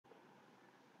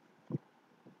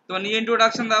তোমার নিজে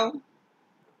ইন্ট্রোডাকশন দাও।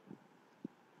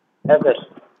 হ্যাঁ স্যার।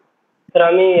 স্যার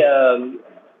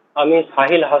আমি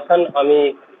সাহিল হাসান। আমি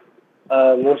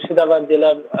মুর্শিদাবাদ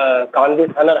জেলার কান্দি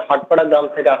থানার হাটপাড়া গ্রাম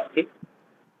থেকে আসছি।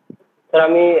 স্যার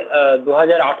আমি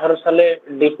 2018 সালে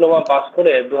ডিপ্লোমা পাস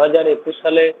করে 2021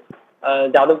 সালে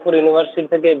যাদবপুর ইউনিভার্সিটি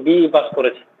থেকে বিই পাস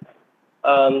করেছি।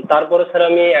 তারপরে স্যার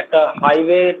আমি একটা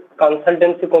হাইওয়ে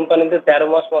কনসালটেন্সি কোম্পানিতে 13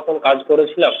 মাস মতন কাজ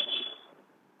করেছিলাম।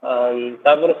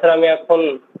 তারপরে স্যার আমি এখন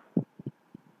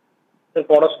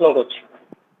পড়াশোনা করছি।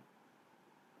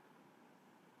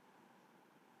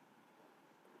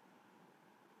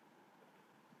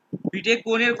 বিটেক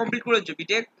কোন ইয়ার কমপ্লিট করেছো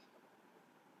বিটেক?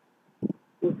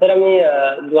 স্যার আমি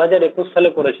 2021 সালে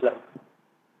করেছিলাম।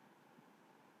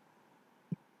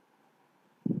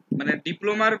 মানে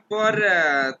ডিপ্লোমার পর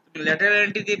তুমি ল্যাটারাল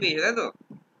এন্ট্রি দিয়ে পেয়েছো তাই তো?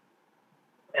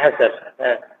 হ্যাঁ স্যার।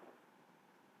 হ্যাঁ।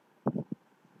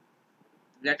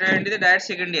 Lateral এন্ট্রিতে direct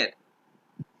second year.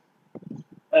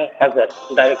 হ্যাঁ স্যার,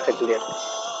 ডাইরেক্ট সেকেন্ড ইয়ার।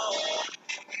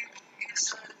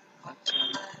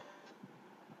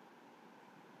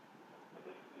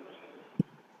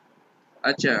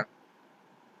 আচ্ছা।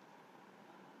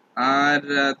 আর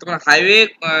তোমার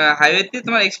হাইওয়েতে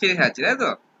তোমার এক্সপিরিয়েন্স আছে তাই তো?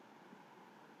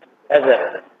 হ্যাঁ স্যার।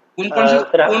 কোন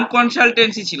স্যার কোন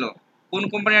কনসালটেন্সি ছিল? কোন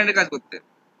কোম্পানি আন্ডারে কাজ করতে?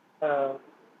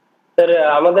 স্যার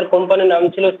আমাদের কোম্পানির নাম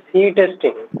ছিল সি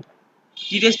টেস্টিং।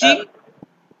 কি টেস্টিং?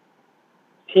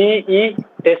 সিই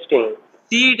টেস্টিং।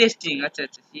 সি টেস্টিং, আচ্ছা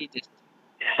আচ্ছা, সি টেস্টিং।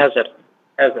 হ্যাঁ স্যার।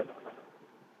 হ্যাঁ স্যার।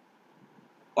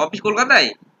 অফিস কলকাতায়?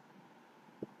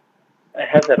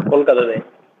 হ্যাঁ স্যার, কলকাতাতে।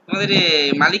 তোমাদের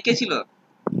মালিক কে ছিল?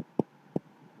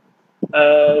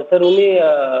 স্যার উনি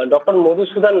ডক্টর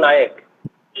মধুসূদন নায়েক।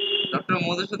 ডক্টর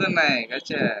মধুসূদন নায়ক,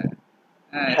 আচ্ছা।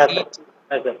 হ্যাঁ, হ্যাঁ স্যার।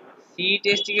 হ্যাঁ স্যার। সি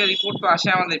টেস্টিং এর রিপোর্ট তো আসে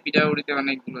আমাদের পিডব্লিউডিতে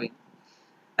অনেকগুলোই।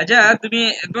 আচ্ছা,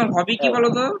 তোমার হবি কি হ্যাঁ বলো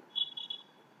তো?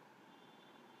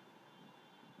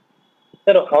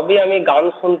 স্যার, হবি আমি গান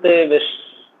শুনতে বেশ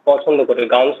পছন্দ করি।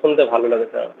 গান শুনতে ভালো লাগে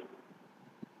স্যার।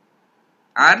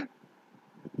 আর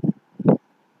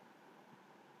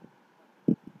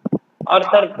আর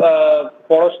স্যার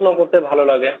পড়াশোনা করতে ভালো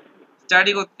লাগে।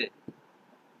 স্টাডি করতে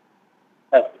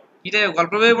হ্যাঁ। কি টাইপ,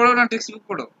 গল্প বই পড়ো না টেক্সট বুক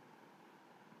পড়ো?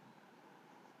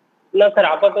 না স্যার,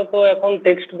 আপাতত এখন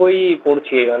টেক্সট বই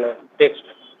পড়ছি। মানে টেক্সট।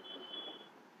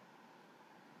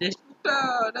 টেক্সট বুকটা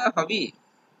এটা হবি?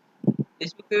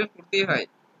 টেক্সট বুক তো পড়তেই হয়।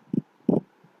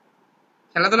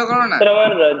 খেলাধুলা করো না? স্যার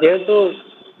আমার যেহেতু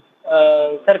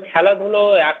স্যার খেলাধুলো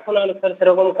এখন আর স্যার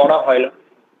সেরকম করা হয় না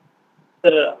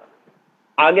স্যার।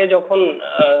 আগে যখন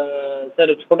স্যার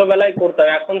ছোটবেলায় করতাম,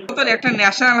 এখন তো একটা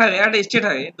ন্যাশনাল হাইওয়ে একটা স্টেট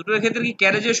হাইওয়ে, দুটোর ক্ষেত্রে কি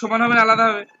ক্যারেজের সমান হবে না আলাদা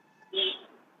হবে?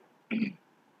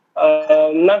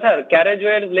 না স্যার,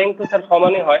 ক্যারেজওয়ের লেন্থ তো স্যার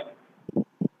সমানই হয়।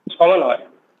 সমান হয়।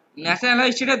 ন্যাশনাল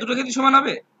হাইওয়ে স্টেট দুটোর ক্ষেত্রে সমান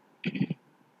হবে?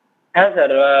 হ্যাঁ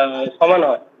স্যার, সমান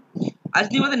হয়। আজ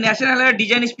তুমি আমাদের ন্যাশনাল হাইওয়ে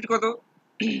ডিজাইন স্পিড কত?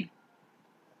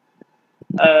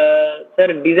 Sir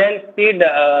design speed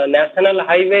national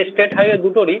highway state highway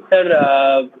দুটোরই স্যার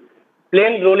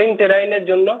প্লেন রোলিং টেরাইনের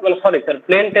জন্য, মানে সরি স্যার,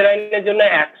 প্লেন টেরাইনের জন্য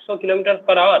 100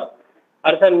 কিলোমিটার/আওয়ার।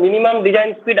 আর স্যার মিনিমাম ডিজাইন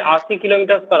স্পিড 80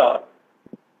 কিলোমিটার/আওয়ার।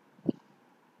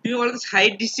 তুমি বলো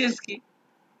সাইড ডিসটেন্স কি?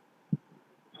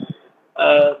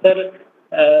 স্যার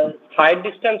সাইড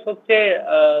ডিস্টেন্স হচ্ছে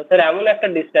স্যার এমন একটা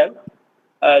ডিস্টেন্স,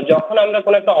 যখন আমরা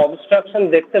কোনো একটা অবস্ট্রাকশন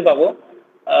দেখতে পাবো,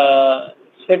 আহ,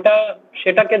 সেটা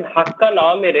সেটাকে ধাক্কা না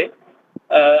মেরে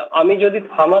আমি যদি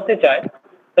থামাতে চাই,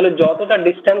 তাহলে যতটা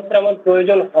ডিস্টেন্সের আমার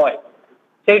প্রয়োজন হয়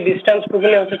সেই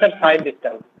ডিস্টেন্সটুকুনি হচ্ছে স্যার সাইড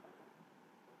ডিস্টেন্স।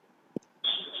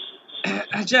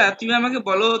 আচ্ছা, তুমি আমাকে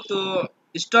বলো তো,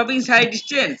 স্টপিং সাইড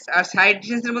ডিসটেন্স আর সাইড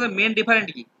ডিসটেন্সের মধ্যে মেন ডিফারেন্ট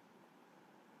কি?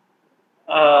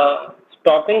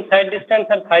 স্টপিং সাইড ডিস্টেন্স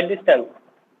আর সাইড ডিস্টেন্স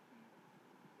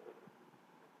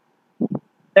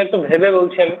একটু ভেবে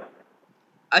বলছি আমি।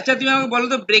 আচ্ছা, তুমি আমাকে বলো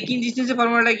তো ব্রেকিং ডিসটেন্সের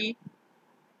ফর্মুলাটা কি?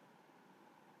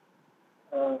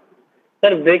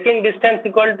 Sir breaking distance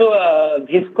equal to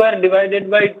v²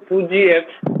 / 2gf।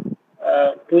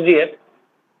 2gf,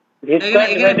 এখানে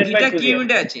v² এখানে / ভিটা কি 2gf।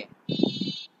 ইউনিটে আছে?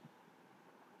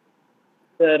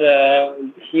 স্যার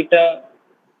ভিটা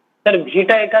স্যার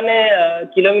ভিটা এখানে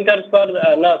কিলোমিটার পার,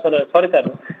 না সরি সরি স্যার,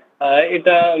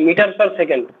 এটা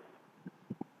মিটার/সেকেন্ড।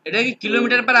 এটা কি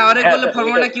কিলোমিটার পার আওয়ারে হ্যাঁ করলে স্যার, মিটার।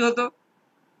 ফর্মুলাটা কি হতো?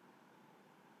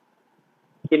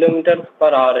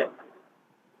 কিলোমিটার/আওয়ারে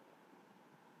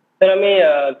স্যার আমি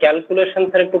ক্যালকুলেশন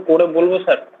স্যার একটু করে বলবো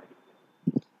স্যার।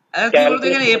 আচ্ছা, তুমি বলো তো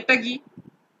এখানে ক্যালকুলেশন এফটা কি?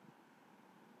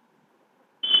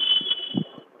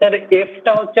 স্যার,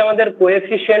 এফটা হচ্ছে আমাদের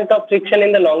coefficient of friction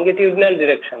in the longitudinal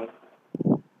direction.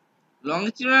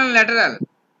 লংজিটিউডাল lateral?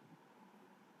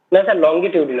 না স্যার,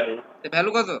 লঙ্গিটিউডিনাল।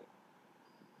 ভ্যালু কত?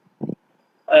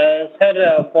 স্যার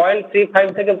 0.35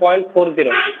 থেকে 0.40।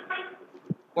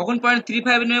 কখন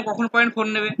 0.35 নেবে, কখন 0.4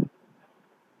 নেবে?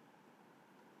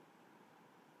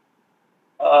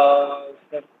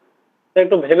 স্যার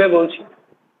একটু ভেবে বলছি।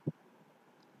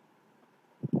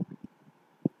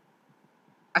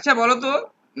 আচ্ছা বলো তো,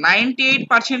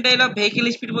 98% অফ ভেহিকেল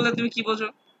স্পিড বলতে তুমি কি বোঝো?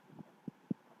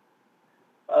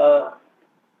 আহ,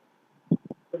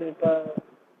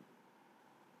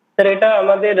 স্যার এটা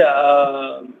আমাদের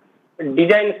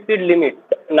design speed limit.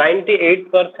 98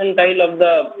 percentile of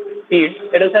the speed,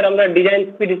 এটা স্যার আমরা ডিজাইন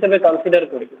স্পিড হিসেবে কনসিডার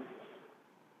করি।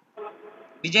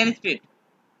 Design speed?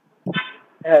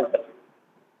 হ্যাঁ স্যার।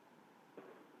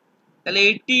 তাহলে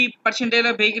 80%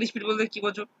 অফ ভেহিকেল স্পিড বলতে কি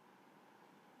বোঝো?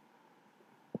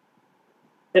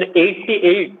 স্যার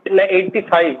 88 না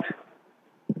 85?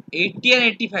 80 আর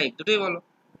 85 দুটোই বলো।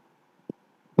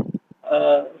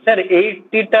 স্যার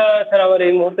 80টা স্যার আমার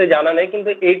এই মুহূর্তে জানা নেই, কিন্তু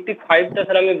 85টা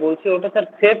স্যার আমি বলছি, ওটা স্যার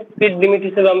সেফ স্পিড লিমিট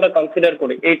হিসেবে আমরা কনসিডার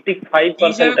করি এইটটি ফাইভ কি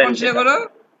হিসাবে পার্সেন্টাইল কনসিডার যেটা। করো?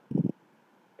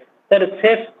 Sir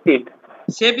safe speed.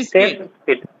 Safe safe speed?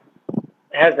 Speed.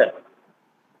 হ্যাঁ স্যার।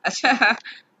 আচ্ছা,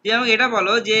 যে আমাকে এটা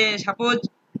বলো যে সাপোজ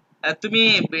তুমি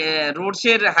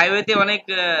রোডসের হাইওয়েতে অনেক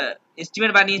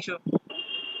এস্টিমেট বানিয়েছো,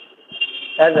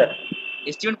 হ্যাঁ স্যার।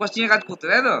 এস্টিমেট কস্টিং এর কাজ করতে,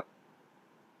 তাই তো?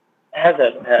 হ্যাঁ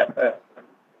স্যার। হ্যাঁ হ্যাঁ।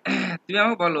 তুমি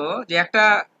আমাকে বলো যে একটা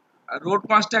রোড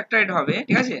কনস্ট্রাক্টেড হবে,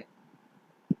 ঠিক আছে?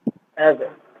 হ্যাঁ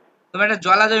স্যার। তোমার একটা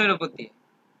জলা জমির উপর দিয়ে,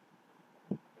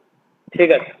 ঠিক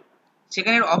আছে।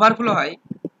 সেখানে ওভারফ্লো হয়,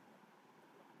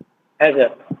 হ্যাঁ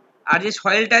স্যার। আর যে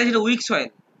সয়েলটা আছে সেটা উইক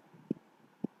সয়েল,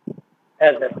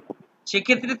 হ্যাঁ স্যার।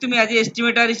 সেক্ষেত্রে তুমি অ্যাজ এ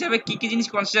এস্টিমেটার হিসাবে কি কি জিনিস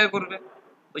কনসিডার করবে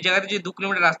ওই জায়গাতে যদি 2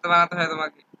 কিলোমিটার রাস্তা বানাতে হয়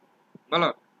তোমাকে? বলো।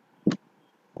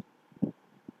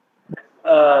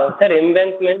 স্যার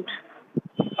এমব্যাঙ্কমেন্ট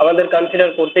আমাদের কনসিডার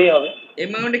করতেই হবে।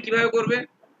 এমআউন্টে কিভাবে করবে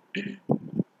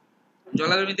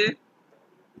জলা জমিতে?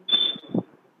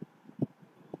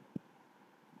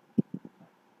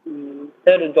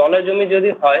 স্যার জলা জমি যদি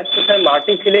হয় তো স্যার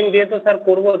মাটি ফিলিং দিয়ে তো স্যার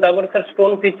করবো, তারপর স্যার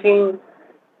স্টোন পিচিং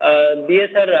দিয়ে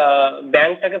স্যার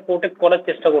ব্যাংকটাকে প্রোটেক্ট করার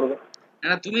চেষ্টা করবো। না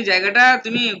না, তুমি জায়গাটা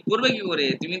তুমি করবে কি করে?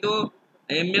 তুমি তো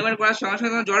এমএমআর করার সঙ্গে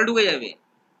সঙ্গে তোমার জল ঢুকে যাবে,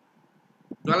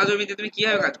 জলা জমিতে তুমি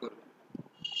কিভাবে কাজ করবে?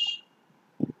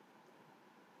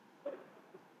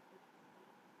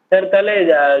 স্যার তাহলে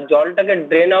জলটাকে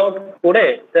ড্রেন আউট করে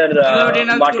স্যার কিভাবে ড্রেন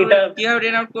আউট করবে, মাটিটা। কিভাবে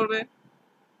ড্রেন আউট করবে?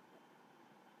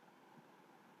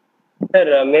 স্যার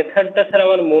মেথডটা স্যার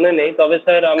আমার মনে নেই, তবে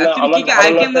স্যার আর তুমি কি আমার কি ধারণা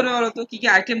আইটেম স্যার। ধরবে বলো তো, কি কি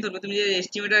আইটেম ধরবে? তুমি যে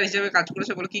এস্টিমেটর হিসেবে কাজ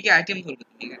করেছো, বলো কি কি আইটেম ধরবে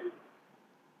তুমি এখানে?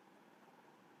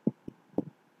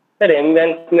 স্যার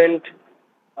এমব্যাঙ্কমেন্ট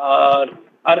আর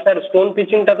আর স্যার স্টোন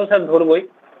পিচিংটা তো স্যার ধরবই।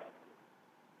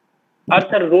 আর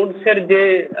স্যার রোডসের যে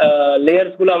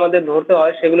লেয়ার্স গুলো আমাদের ধরতে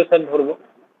হয় সেগুলো স্যার ধরবো।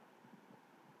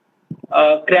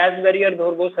 ক্র্যাশ ব্যারিয়ার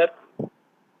ধরবো স্যার।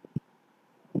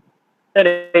 স্যার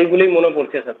এইগুলোই মনে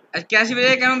পড়ছে স্যার। আর ক্যাশ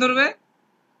ব্যারিয়ার কেন ধরবে?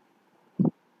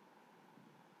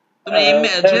 তুমি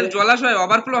স্যার যেহেতু জলাশয়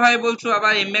ওভারফ্লো হয় বলছো,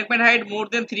 আবার এমব্যাঙ্কমেন্ট হাইট মোর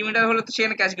দেন 3 মিটার হলে তো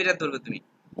সেখানে ক্যাশ ব্যারিয়ার ধরবে তুমি।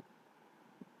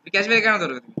 ক্যাশ ব্যারিয়ার কেন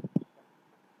ধরবে তুমি?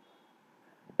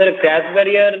 স্যার ক্র্যাশ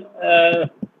ব্যারিয়ার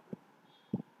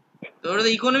তো ওটা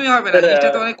তো ইকোনমি হবে না, স্যার জিনিসটা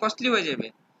তো অনেক কস্টলি হয়ে যাবে।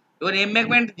 এবার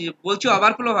এমব্যাঙ্কমেন্ট বলছি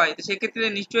ওভারফ্লো হয়, তো সেক্ষেত্রে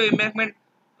নিশ্চয়ই এমব্যাঙ্কমেন্ট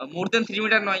মোর দেন 3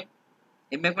 মিটার নয়,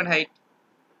 এমব্যাঙ্কমেন্ট হাইট।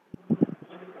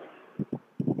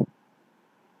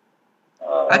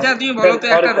 আচ্ছা তুমি বলো স্যার তো,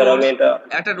 সরি একটা স্যার রোড, আমি এটা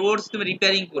একটা রোডস তুমি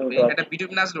রিপেয়ারিং করবে, বলতে একটা পারছি।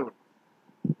 বিটুমিনাস রোড,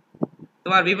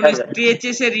 তোমার বিভিন্ন হ্যাঁ স্যার।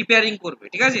 স্ট্রেচেসে রিপেয়ারিং করবে,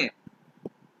 ঠিক আছে?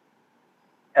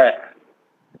 হ্যাঁ।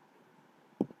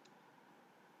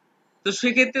 তো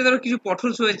সেক্ষেত্রে ধরো কিছু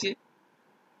পটলস হয়েছে,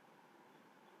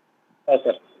 হ্যাঁ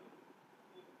স্যার।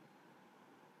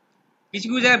 কিছু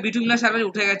কিছু জায়গায় বিটুমিনাস সার্ফেস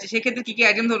উঠে গেছে, সেক্ষেত্রে কি কি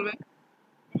আইটেম ধরবে?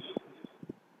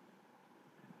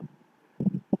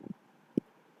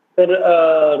 স্যার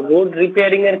রোড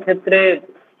রিপেয়ারিং এর ক্ষেত্রে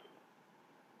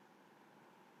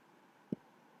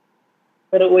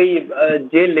স্যার ওই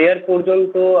যে লেয়ার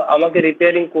পর্যন্ত আমাকে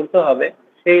রিপেয়ারিং করতে হবে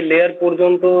সেই লেয়ার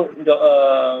পর্যন্ত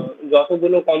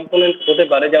যতগুলো কম্পোনেন্ট হতে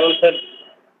পারে, যেমন স্যার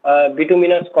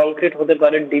বিটুমিনাস কংক্রিট হতে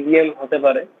পারে, ডিবিএম হতে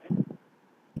পারে,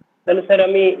 তাহলে স্যার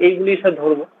আমি এইগুলি স্যার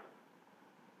ধরবো।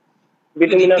 তুমি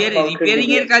বিটুমিনাস কংক্রিট রিপেয়ারিং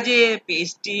এর ডিবিএম। কাজে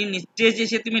স্টেজ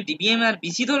এসে তুমি ডিবিএম আর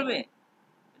বিসি ধরবে?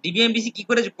 ডিবিএম বিসি কি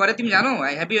করে করে তুমি জানো?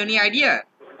 I have you any idea?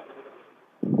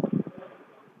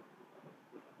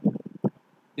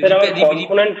 Sir আমার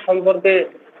কম্পোনেন্ট সম্পর্কে।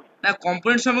 না,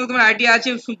 কম্পোনেন্ট সম্পর্কে তোমার আইডিয়া আছে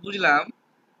বুঝলাম,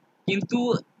 কিন্তু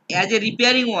as a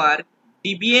repairing work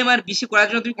dBm R BC করার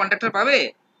জন্য তুমি কন্ট্রাক্টর পাবে?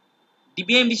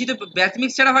 ডিবিএম বিসি তো ব্যাচ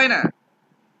মিক্স ছাড়া হয় না।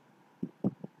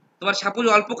 তোমার সাপোজ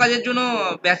অল্প কাজের জন্য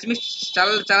ব্যাচ মিক্স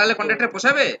চালালে কন্ট্রাক্টর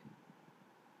পোষাবে?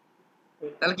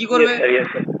 তাহলে কি ইয়েস করবে? Sir, yes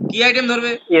sir. কি আইটেম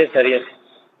ধরবে? Yes sir, yes.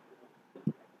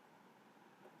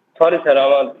 Sorry sir,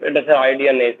 আমার এটা স্যার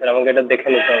আইডিয়া নেই স্যার, আমাকে এটা দেখে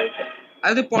নিতে হবে স্যার।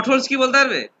 আরে তুই পটহোলস কি বলতে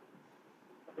পারবে?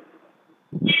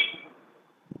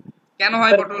 কেন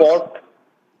হয় স্যার পটহোলস? পট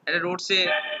আরে রোডসে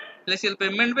ফ্লেক্সিবল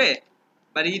পেমেন্ট বে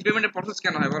বা রিজিড পেমেন্টে পটহোলস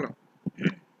কেন হয় বলো?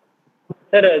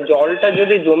 স্যার, জলটা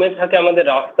যদি জমে থাকে আমাদের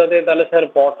রাস্তাতে তাহলে স্যার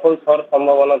পটহোলস হওয়ার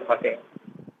সম্ভাবনা থাকে।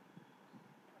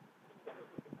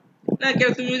 না কেন,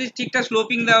 তুমি যদি ঠিকঠাক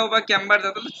স্লোপিং দাও বা ক্যাম্বার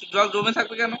দাও তাহলে জল জমে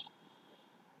থাকবে কেন?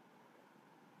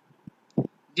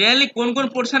 জেনারেলি কোন কোন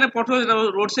পোর্শনে পটহোল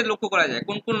রোডসে লক্ষ্য করা যায়,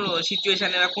 কোন কোন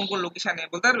সিচুয়েশনে বা কোন কোন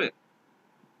লোকেশনে বলতে পারবে?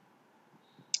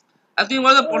 আর তুমি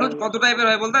বলো পটহোল কত টাইপের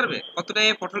হয় বলতে পারবে? কত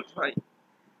টাইপের পটহোল হয়?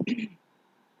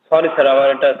 সরি স্যার, আমার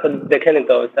এটা স্যার দেখে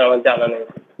নিতে হবে স্যার, আমার জানা নেই,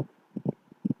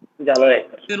 জানা নেই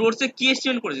স্যার। তুমি রোডসে কি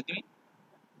এস্টিমেট করেছো, তুমি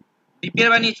ডিপিআর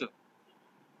বানিয়েছো?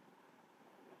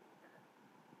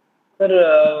 স্যার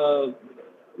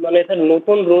মানে স্যার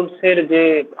নতুন রোডস এর যে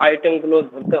আইটেম গুলো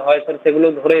ধরতে হয় স্যার, সেগুলো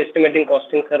ধরে এস্টিমেটিং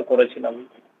কস্টিং স্যার করেছিলাম।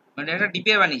 মানে একটা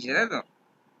ডিপিআর বানিয়েছে তাই তো,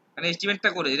 মানে এস্টিমেটটা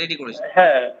করে রেডি করেছে।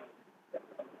 হ্যাঁ,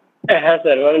 হ্যাঁ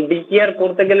স্যার, মানে ডিপিআর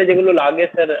করতে গেলে যেগুলো লাগে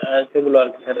স্যার, সেগুলো আর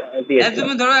কি স্যার দিয়েছিলাম।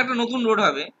 তুমি ধরো একটা নতুন রোড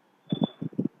হবে,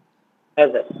 হ্যাঁ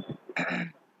স্যার।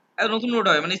 নতুন রোড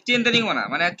হবে মানে স্ট্রেনথেনিং না,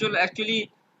 মানে অ্যাকচুয়ালি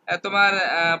তোমার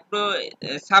পুরো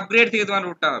সাবগ্রেড থেকে তোমার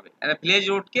রোডটা হবে, একটা ভিলেজ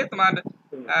রোডকে তোমার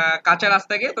কাঁচা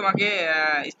রাস্তাকে তোমাকে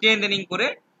স্ট্রেনথেনিং করে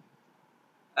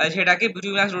সেটাকে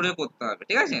বিটুমিনাস রোডে করতে হবে,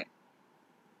 ঠিক আছে?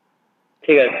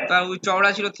 ঠিক আছে। তার ওই চওড়া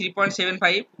ছিল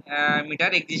 3.75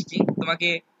 মিটার এক্সিস্টিং, তোমাকে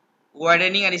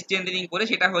ওয়াইডেনিং আর স্ট্রেনথেনিং করে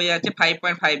সেটা হয়ে যাচ্ছে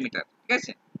 5.5 মিটার, ঠিক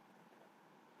আছে?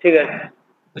 ঠিক আছে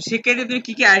তো সেক্ষেত্রে তুমি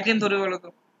কি কি আইটেম ধরবে বলো তো?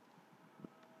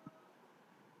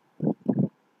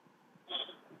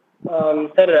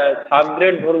 স্যার,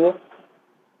 সাবগ্রেড ধরবো,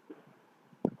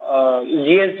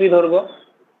 জিএসবি ধরবো।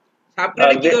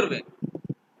 সাবগ্রেডে কি ধরবে?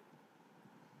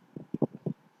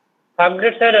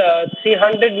 Subgrade sir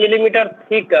 300 millimetre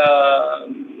thick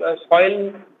soil,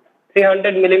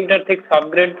 300 millimetre thick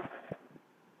subgrade.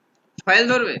 Soil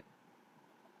ধরবে?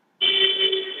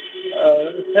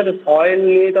 স্যার সয়েল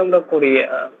নিয়ে তো আমরা করি,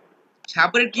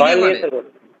 সাবগ্রেড কি দিয়ে সয়েল নিয়ে করে? স্যার করি।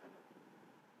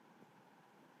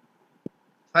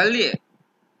 সয়েল দিয়ে?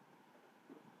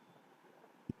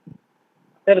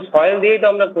 স্যার সয়েল দিয়েই তো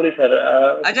আমরা করি স্যার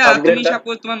আচ্ছা তুমি সাবগ্রেডটা।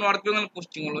 সাপোজ তোমার নর্থ বেঙ্গল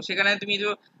পোস্টিং হলো, সেখানে তুমি যে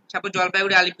সাপোজ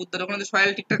জলপাইগুড়ি আলিপুরদুয়ার ওখানে তো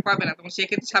সয়েল ঠিকঠাক পাবে না, তখন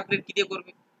সেক্ষেত্রে সাবগ্রেড কি দিয়ে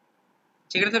করবে?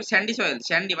 সেখানে তো স্যান্ডি সয়েল,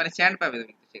 স্যান্ডি মানে স্যান্ড পাবে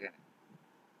তুমি সেখানে।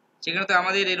 সেখানে তো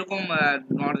আমাদের এরকম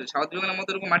সাউথ বেঙ্গলের মতো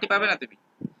এরকম মাটি পাবে না তুমি।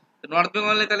 নর্থ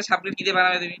বেঙ্গলে তাহলে সাবগ্রেড কি দিয়ে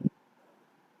বানাবে তুমি?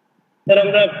 স্যার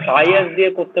আমরা ফ্লাই অ্যাশ দিয়ে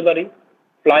করতে পারি,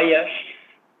 ফ্লাই অ্যাশ।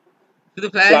 শুধু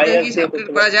ফ্লাই ফ্লাই দিয়ে অ্যাশ কি দিয়ে সাবগ্রেড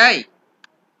করতে করা পারি যায়?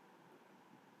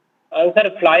 স্যার।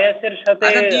 ফ্লাই অ্যাশের সাথে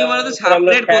আচ্ছা তুমি বলো তো, স্যার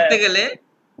আমরা সাবগ্রেড করতে গেলে,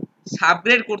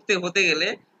 সাবগ্রেড করতে হতে গেলে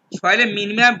সয়েলের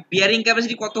মিনিমাম বিয়ারিং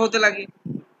ক্যাপাসিটি কত হতে লাগে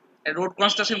রোড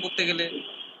কনস্ট্রাকশন করতে গেলে?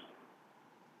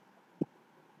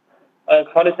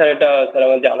 সরি স্যার, এটা স্যার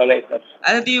আমার জানা নেই স্যার,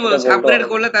 আচ্ছা তুমি এটা বলো বলতে সাবগ্রেড পারবো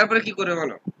না। করলে তারপরে কি করবে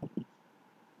বলো?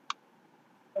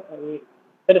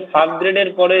 স্যার সাবগ্রেডের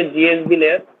পরে জিএসবি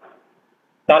লেয়ার,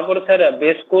 তারপরে sir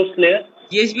base course layer,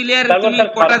 GSB layer তারপর তুমি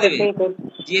স্যার কটা দেবে? সারফেসিং কোর্স।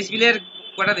 জিএসবি লেয়ার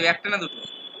কটা দেবে, একটা না দুটো?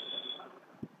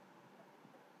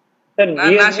 স্যার না না,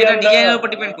 জিএসবি সেটা আমরা ডিজাইনের উপর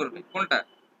ডিপেন্ড করবে কোনটা।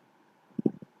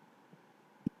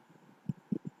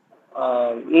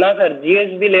 না স্যার,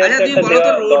 জিএসবি আচ্ছা লেয়ারটা তুমি একটা বলো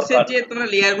দেওয়া তো, রোডস এর দরকার। যে তোমরা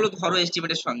লেয়ার গুলো ধরো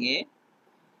এস্টিমেটের সঙ্গে,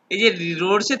 এই যে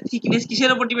রোডস এর থিকনেস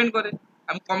কিসের উপর ডিপেন্ড করে?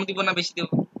 আমি কম দিব না বেশি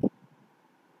দেবো?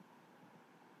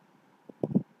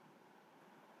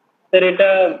 স্যার এটা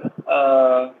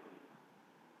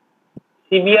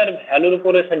সিবিআর ভ্যালুর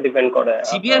উপরে স্যার ডিপেন্ড করে।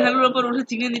 সিবিআর ভ্যালুর উপর রোডস এর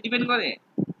থিকনেস ডিপেন্ড করে।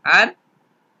 আর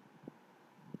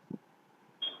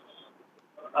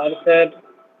আর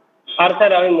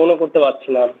স্যার, আমি মনে করতে পারছি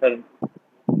না আর স্যার।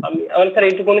 আমি স্যার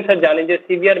এইটুকুনি স্যার জানি যে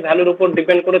সিবিআর ভ্যালুর উপর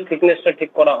ডিপেন্ড করে থিকনেসটা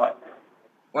ঠিক করা হয়।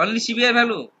 Only CBR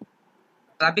value?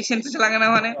 Traffic sensor লাগে না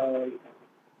মানে?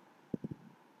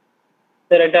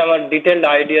 স্যার এটা আমার ডিটেইলড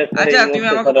আইডিয়া স্যার, আচ্ছা এই তুমি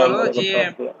মুহূর্তে আমাকে স্যার বলো মনে যে করতে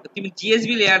পারছি না। তুমি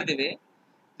জিএসবি লেয়ার দেবে,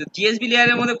 তো জিএসবি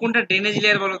লেয়ারের মধ্যে কোনটা ড্রেনেজ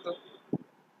লেয়ার বলো তো?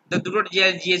 তো দুটো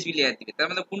জিএসবি লেয়ার দিবে, তার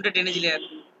মধ্যে কোনটা ড্রেনেজ লেয়ার?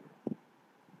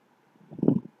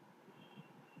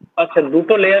 আচ্ছা,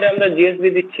 দুটো লেয়ারে আমরা জিএসবি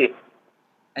দিচ্ছি।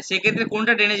 আর সেক্ষেত্রে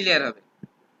কোনটা ড্রেনেজ লেয়ার হবে?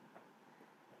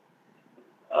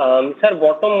 Sir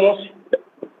bottom most,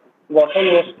 bottom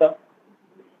মোস্টটা,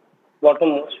 bottom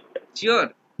most. Sure?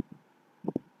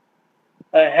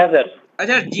 হ্যাঁ স্যার।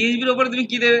 আচ্ছা জিএসবির উপরে তুমি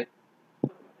কি দেবে?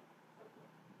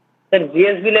 স্যার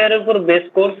জিএসবি লেয়ারের উপর বেস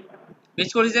কোর্স। বেস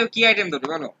কোর্স হিসেবে কি আইটেম দেবে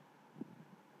বলো?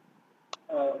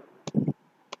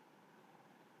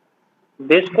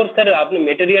 বেস কোর্স স্যার, আপনি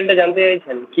মেটেরিয়ালটা জানতে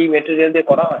চাইছেন কি মেটেরিয়াল দিয়ে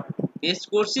করা হয়? বেস্ট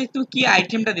কোর্সে তুমি কি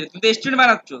আইটেমটা দিবে? তুমি তো স্টুডেন্ট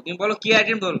বানাচ্ছ, তুমি বলো কি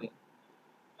আইটেম ধরবে।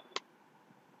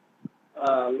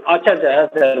 আচ্ছা আচ্ছা, হ্যাঁ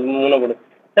স্যার মনে পড়ে।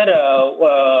 স্যার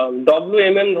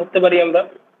WMM ধরতে পারি আমরা,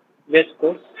 বেস্ট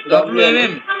কোর্স WMM।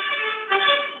 WMM?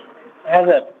 হ্যাঁ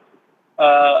স্যার,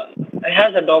 আহ, হ্যাঁ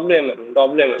স্যার WMM।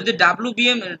 যদি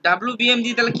WBM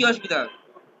দিই তাহলে কি অসুবিধা হবে?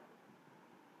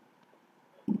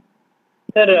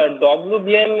 স্যার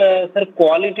WBM, স্যার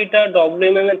কোয়ালিটিটা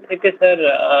WMM এর থেকে স্যার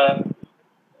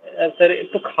স্যার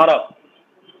একটু খারাপ।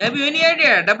 Have you any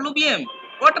idea? WBM,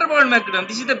 waterborne magnum,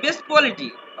 this is the best quality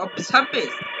of the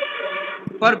surface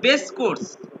for base course.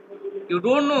 You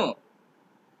don't know?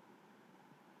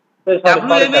 Sorry sorry sir,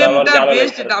 WMM আমার টা জানা নেই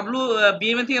best sir.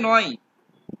 WBM এর থেকে নয়,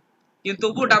 কিন্তু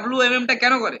তবুও WMM টা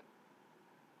কেন করে?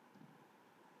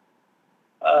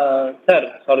 স্যার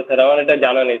সরি স্যার, আমার এটা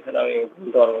জানা নেই স্যার, আমি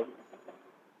ধরবো।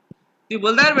 তুমি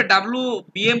বলতে পারবে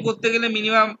WBM করতে গেলে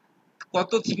মিনিমাম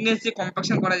কত থিকনেস দিয়ে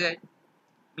কম্পাকশন করা যায়?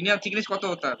 মিনিমাম থিকনেস কত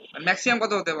হতে হবে আর ম্যাক্সিমাম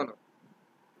কত হতে বলো?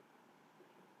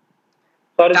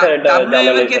 সরি স্যার, এটা জানা WMM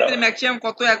এর নেই স্যার ক্ষেত্রে আমার। ম্যাক্সিমাম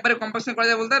কত একবারে কম্পাকশন করা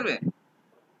যায় বলতে পারবে?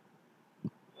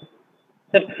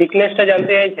 স্যার থিকনেসটা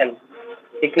জানতে চাইছেন?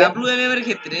 থিকনেস? WMM এর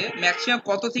ক্ষেত্রে ম্যাক্সিমাম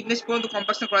কত থিকনেস পর্যন্ত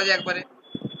কম্পাকশন করা যায় একবারে?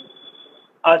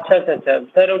 আচ্ছা আচ্ছা আচ্ছা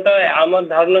স্যার, ওটা আমার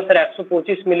ধারণা স্যার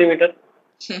 125 মিলিমিটার।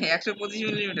 125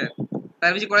 মিলিমিটার?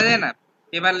 তার বেশি করা যায় না?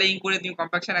 পেপার লেইং করে তুমি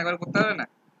কম্পাকশন একবার করতে হবে না?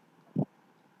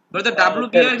 বলো তো স্যার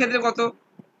WBM এর ক্ষেত্রে কত?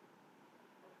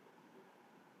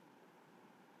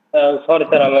 সরি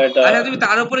স্যার, আমার এটা। আচ্ছা তুমি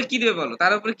তার উপরে কি দেবে বলো,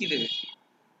 তার উপরে কি দেবে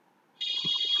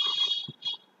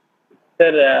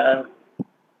স্যার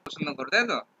পছন্দ করো, তাই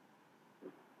তো?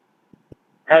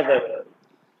 হ্যাঁ স্যার।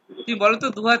 তুমি বলো তো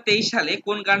 2023 সালে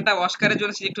কোন গানটা অস্কারের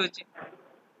জন্য সিলেক্ট হয়েছে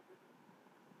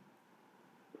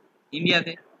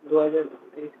ইন্ডিয়াতে?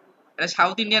 2023? এটা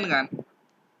সাউথ ইন্ডিয়ান গান।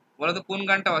 বলো তো কোন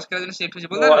গানটা অস্কারের জন্য সিলেক্ট হয়েছে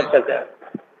ও বলতে পারবে? আচ্ছা আচ্ছা,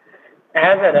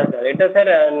 হ্যাঁ স্যার হ্যাঁ স্যার, এটা স্যার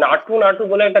নাটু নাটু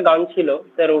বলে একটা গান ছিল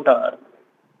স্যার, ওটা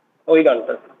ওই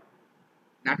গানটা।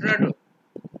 নাটু নাটু?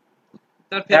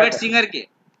 তোর হ্যাঁ ফেভারিট স্যার। সিঙ্গার কে?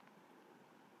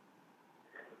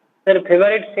 Sir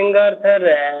favourite singer sir,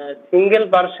 single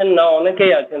person না,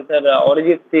 অনেকেই আছেন স্যার।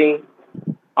 অরিজিৎ সিং,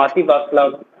 আতিফ আসলাম,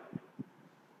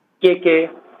 কে,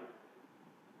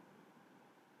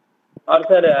 আর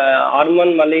স্যার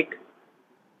আরমান মালিক।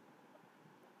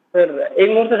 স্যার এই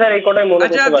মুহূর্তে স্যার এই কটাই মনে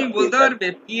আচ্ছা করতে তুমি পারছি বলতে স্যার। পারবে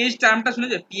পিএইচ টার্মটা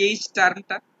শুনেছো? পিএইচ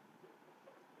টার্মটা?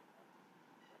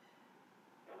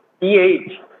 PH?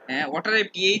 হ্যাঁ, ওয়াটারের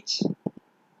পিএইচ।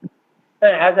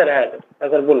 হ্যাঁ হ্যাঁ স্যার, হ্যাঁ স্যার, হ্যাঁ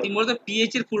স্যার বলুন। তুমি বলতো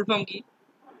পিএইচ এর ফুল ফর্ম কি?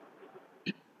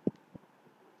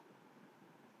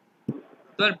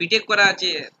 তোমার বিটেক করা আছে,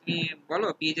 তুমি বলো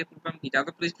পিএইচ এর ফুল ফর্ম কি?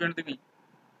 যাদবপুর স্টুডেন্ট তুমি।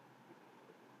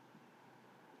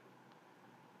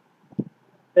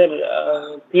 স্যার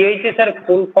PH স্যার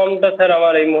ফুল ফর্মটা স্যার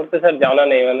আমার এই মুহূর্তে স্যার জানা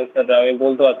নেই, মানে স্যার আমি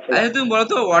বলতে পারছি না। আচ্ছা তুমি বলো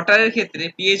তো ওয়াটারের ক্ষেত্রে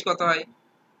পিএইচ কত হয়?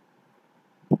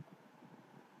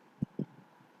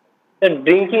 স্যার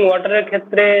ড্রিঙ্কিং ওয়াটারের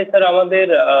ক্ষেত্রে স্যার আমাদের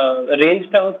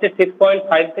রেঞ্জটা হচ্ছে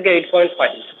 6.5 থেকে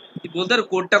 8.5। তুমি বলতে পারো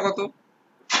কোডটা কত?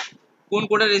 কোন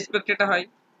কোডের রেসপেক্ট এটা হয়?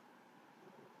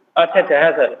 আচ্ছা আচ্ছা,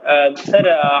 হ্যাঁ স্যার। Sir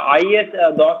IS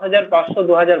 10,500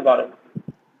 2012।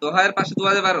 2500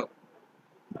 2012?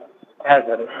 হ্যাঁ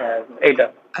স্যার, হ্যাঁ এইটা।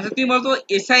 আচ্ছা তুমি বলতো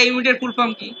এসআই ইউনিটের ফুল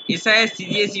ফর্ম কি? এসআই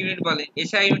সিজিএস ইউনিট বলে,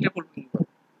 এসআই ইউনিটের ফুল ফর্ম কি?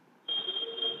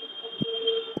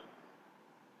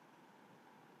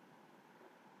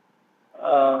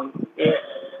 আহ, এ-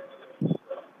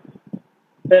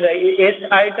 sir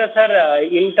SIটা sir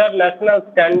international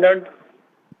standard.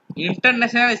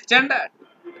 International standard?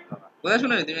 কোথায়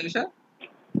শুনেছো তুমি বিষয়?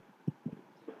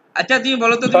 আচ্ছা তুমি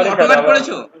বলো তো তুমি সরি স্যার অটোক্যাড আমার,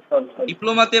 করেছো? Sorry sorry.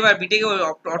 ডিপ্লোমাতে বা বিটেকে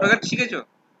অটোক্যাড শিখেছো?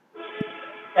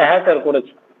 হ্যাঁ স্যার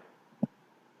করেছি।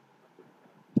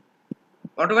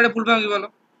 অটোক্যাডের ফুল ফর্ম কি বলো?